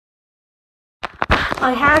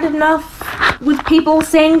I had enough with people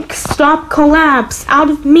saying stop collapse out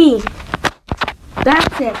of me.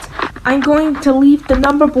 That's it. I'm going to leave the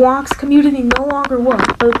Numberblocks community no longer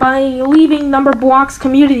work. But by leaving Numberblocks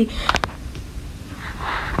community,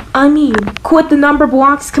 I mean quit the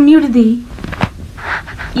Numberblocks community.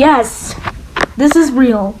 Yes, this is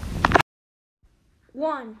real.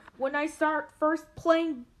 1. When I start first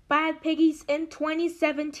playing Bad Piggies in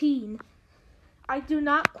 2017. I do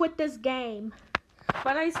not quit this game,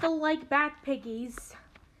 but I still like Bad Piggies.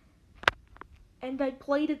 And I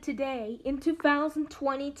played it today in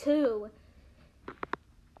 2022.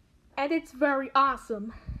 And it's very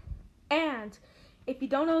awesome. And if you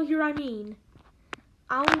don't know who I mean,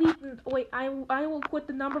 I will quit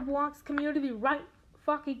the Numberblocks community right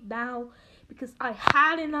fucking now because I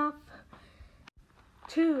had enough.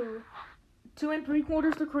 2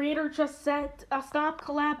 3/4 the creator just said a stop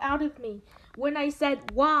collab out of me when I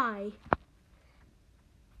said why.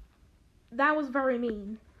 That was very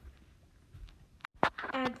mean.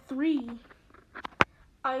 And 3,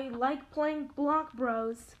 I like playing Block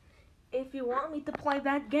Bros. If you want me to play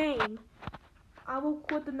that game, I will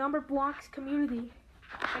quit the Numberblocks community.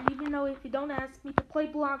 And even though if you don't ask me to play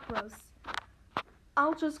Block Bros,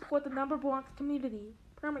 I'll just quit the Numberblocks community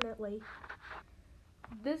permanently.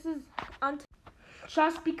 This is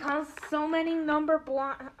just because so many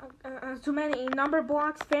Numberblocks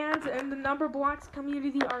fans and the Numberblocks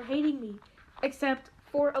community are hating me, except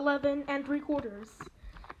for 11 3/4.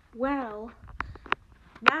 Well,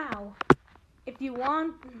 now, if you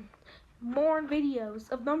want more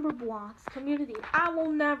videos of Numberblocks community, I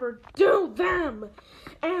will never do them.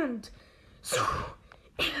 And so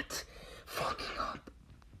it fucking up.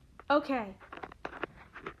 Okay.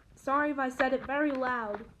 Sorry if I said it very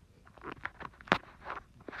loud.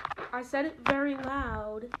 I said it very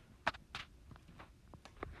loud.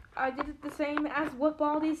 I did it the same as what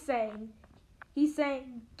Baldi's saying. He's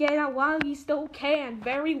saying, get out while you still can,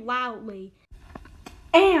 very loudly.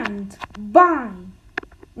 And bye.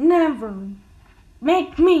 Never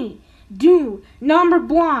make me do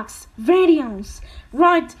Numberblocks videos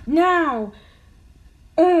right now,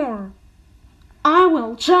 or I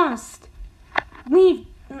will just leave,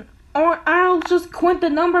 or I'll just quit the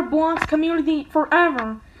Numberblocks community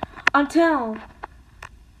forever. Until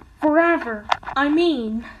forever, I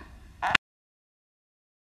mean.